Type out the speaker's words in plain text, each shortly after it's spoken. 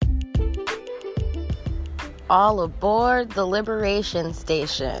All aboard the Liberation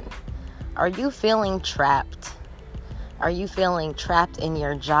Station. Are you feeling trapped? Are you feeling trapped in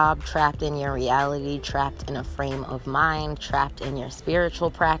your job, trapped in your reality, trapped in a frame of mind, trapped in your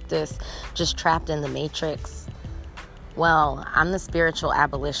spiritual practice, just trapped in the matrix? Well, I'm the spiritual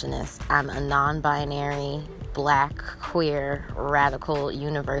abolitionist. I'm a non-binary, black, queer, radical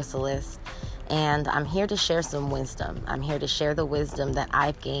universalist, and I'm here to share some wisdom. I'm here to share the wisdom that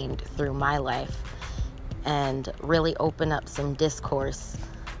I've gained through my life and really open up some discourse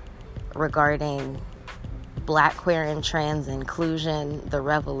regarding Black, queer, and trans inclusion, the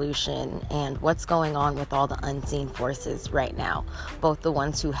revolution, and what's going on with all the unseen forces right now, both the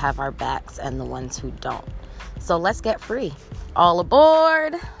ones who have our backs and the ones who don't. So let's get free. All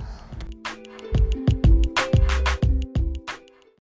aboard!